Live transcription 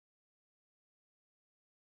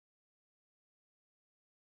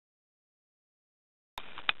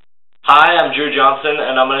Hi, I'm Drew Johnson,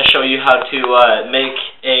 and I'm going to show you how to make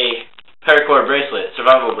a paracord bracelet,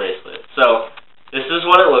 survival bracelet. So, this is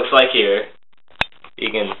what it looks like here.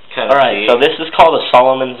 You can kind of see. So this is called a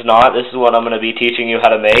Solomon's knot. This is what I'm going to be teaching you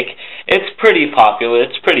how to make. It's pretty popular.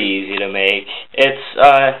 It's pretty easy to make. It's,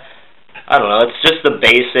 I don't know, it's just the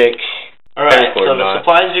basic paracord knot. So the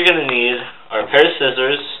supplies you're going to need are a pair of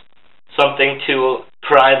scissors, something to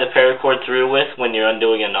pry the paracord through with when you're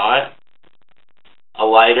undoing a knot, a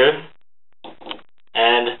lighter,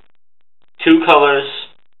 and two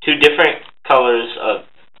different colors of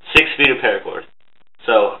 6 feet of paracord.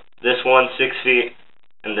 So this one 6 feet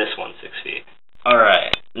and this one 6 feet.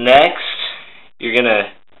 Alright, next you're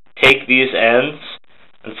gonna take these ends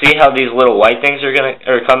and see how these little white things are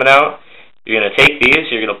coming out. You're gonna take these,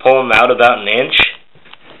 you're gonna pull them out about an inch.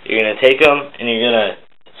 You're gonna take them and you're gonna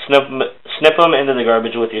snip them into the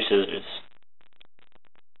garbage with your scissors.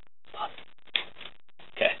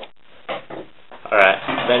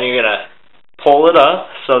 Alright, then you're going to pull it up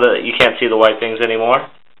so that you can't see the white things anymore.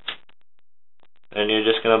 And you're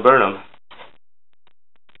just going to burn them.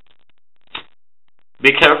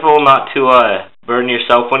 Be careful not to burn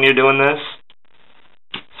yourself when you're doing this.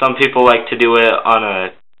 Some people like to do it on a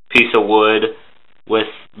piece of wood with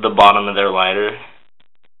the bottom of their lighter.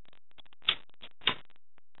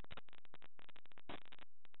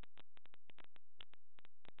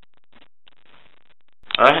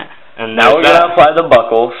 Alright. And now we're going to apply the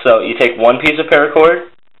buckle. So you take one piece of paracord,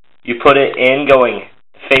 you put it in going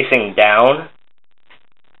facing down.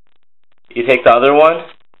 You take the other one,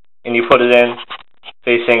 and you put it in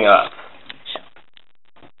facing up.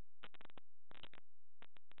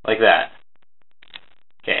 Like that.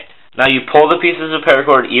 Okay. Now you pull the pieces of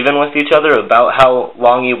paracord even with each other about how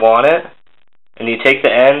long you want it, and you take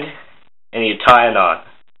the end, and you tie a knot.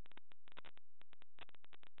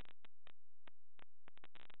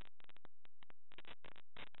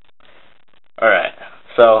 Alright,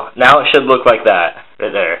 so now it should look like that,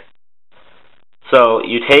 right there. So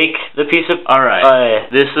you take the piece of,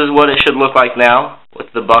 this is what it should look like now, with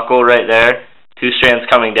the buckle right there, 2 strands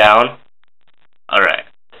coming down. Alright,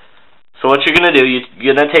 so what you're going to do,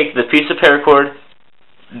 you're going to take the piece of paracord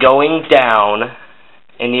going down,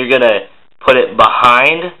 and you're going to put it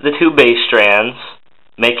behind the 2 base strands,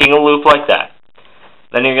 making a loop like that.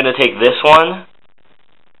 Then you're going to take this one,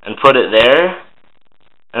 and put it there,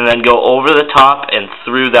 and then go over the top and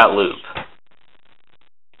through that loop.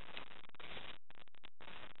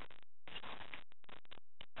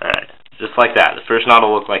 Alright, just like that. The first knot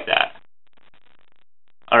will look like that.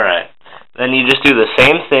 Alright, then you just do the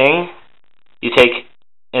same thing. You take,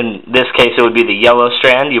 in this case it would be the yellow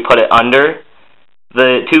strand, you put it under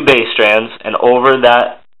the 2 base strands and over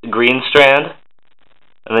that green strand,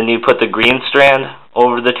 and then you put the green strand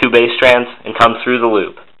over the 2 base strands and come through the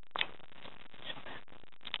loop.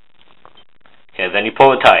 Okay, then you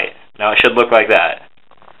pull it tight. Now it should look like that.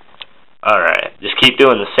 Alright, just keep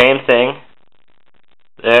doing the same thing.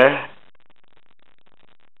 There.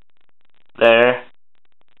 There.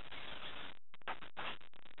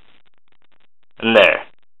 And there.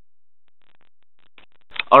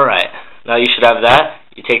 Alright, now you should have that.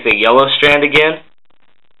 You take the yellow strand again.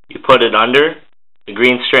 You put it under. The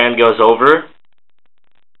green strand goes over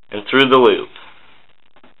and through the loop.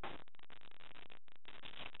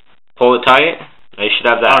 Pull it tight. Now you should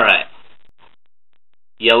have that. Alright.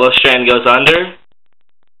 Yellow strand goes under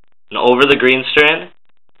and over the green strand.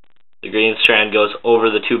 The green strand goes over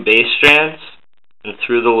the 2 base strands and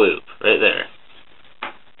through the loop. Right there.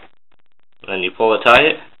 Then you pull it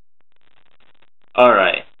tight.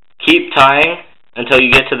 Alright. Keep tying until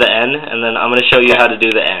you get to the end, and then I'm going to show you how to do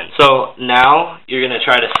the end. So now you're going to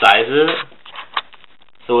try to size it.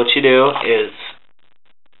 So what you do is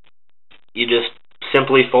you just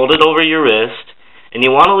simply fold it over your wrist, and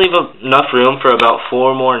you want to leave enough room for about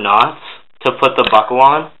 4 more knots to put the buckle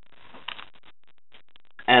on.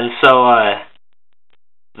 And so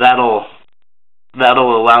that'll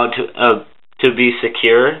allow it to be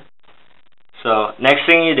secure. So next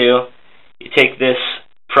thing you do, you take this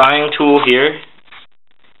prying tool here,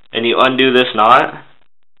 and you undo this knot.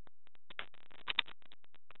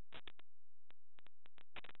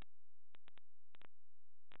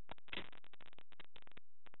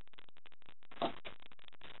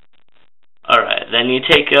 Alright, then you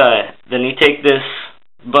take this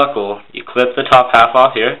buckle, you clip the top half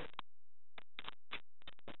off here.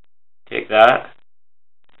 Take that.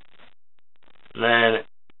 And then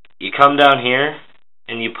you come down here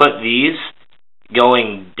and you put these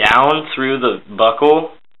going down through the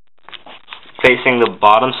buckle, facing the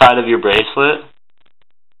bottom side of your bracelet.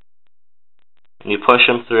 And you push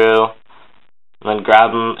them through and then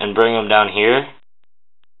grab them and bring them down here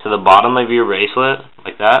to the bottom of your bracelet,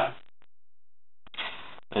 like that.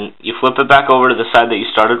 And you flip it back over to the side that you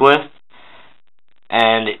started with,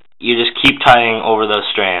 and you just keep tying over those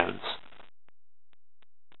strands.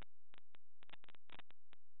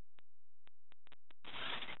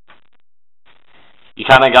 You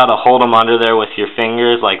kind of got to hold them under there with your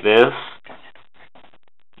fingers like this.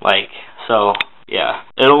 Like so, yeah.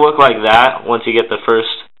 It'll look like that once you get the first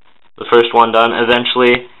one done.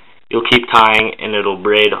 Eventually, you'll keep tying and it'll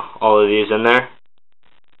braid all of these in there.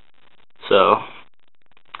 So,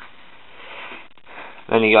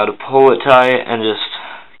 then you got to pull it tight and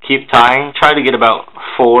just keep tying. Try to get about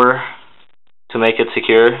 4 to make it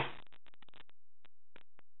secure.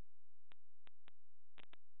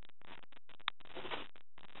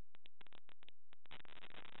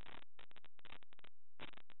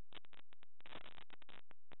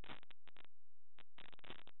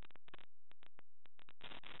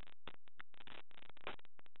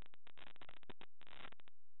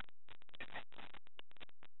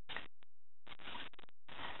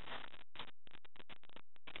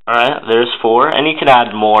 Alright, there's 4, and you can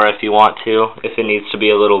add more if you want to, if it needs to be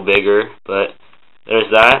a little bigger, but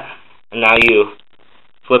there's that. And now you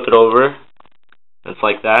flip it over, it's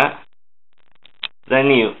like that. Then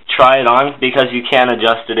you try it on, because you can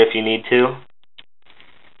adjust it if you need to.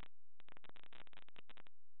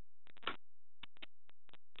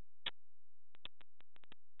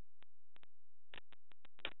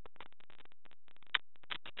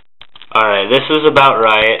 Alright, this is about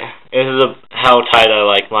right. This is how tight I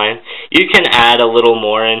like mine. You can add a little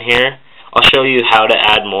more in here. I'll show you how to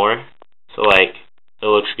add more. So like, it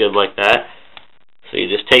looks good like that. So you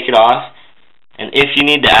just take it off. And if you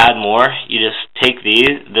need to add more, you just take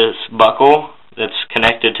this buckle that's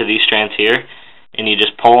connected to these strands here, and you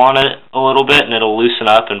just pull on it a little bit, and it'll loosen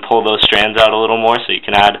up and pull those strands out a little more, so you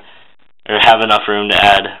can add, or have enough room to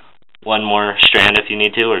add 1 more strand if you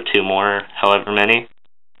need to, or 2 more, however many.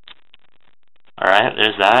 Alright,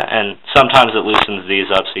 there's that, and sometimes it loosens these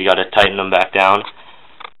up, so you got to tighten them back down.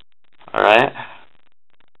 Alright.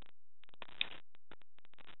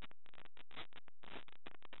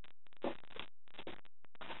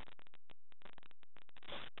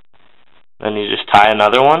 Then you just tie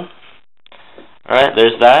another one. Alright,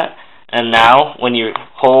 there's that. And now, when your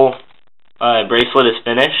whole bracelet is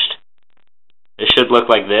finished, it should look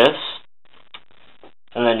like this.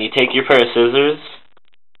 And then you take your pair of scissors,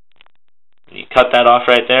 you cut that off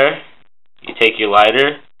right there. You take your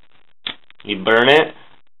lighter, you burn it.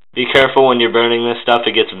 Be careful when you're burning this stuff,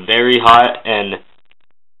 it gets very hot and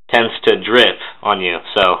tends to drip on you.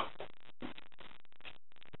 So,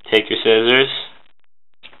 take your scissors,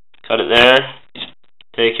 cut it there,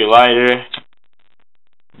 take your lighter,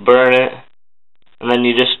 burn it, and then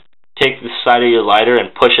you just take the side of your lighter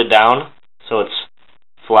and push it down so it's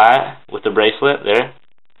flat with the bracelet there.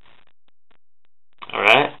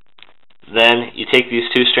 Alright. Then you take these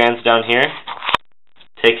 2 strands down here,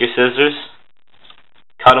 take your scissors,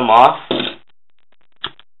 cut them off,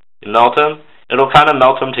 you melt them. It'll kind of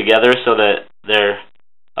melt them together so that they're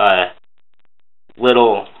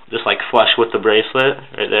little, just like flush with the bracelet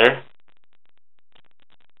right there.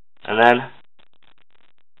 And then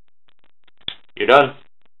you're done.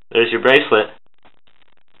 There's your bracelet.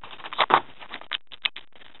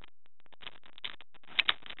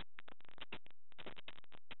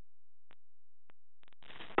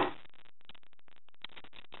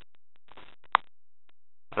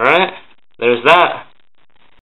 Alright, there's that.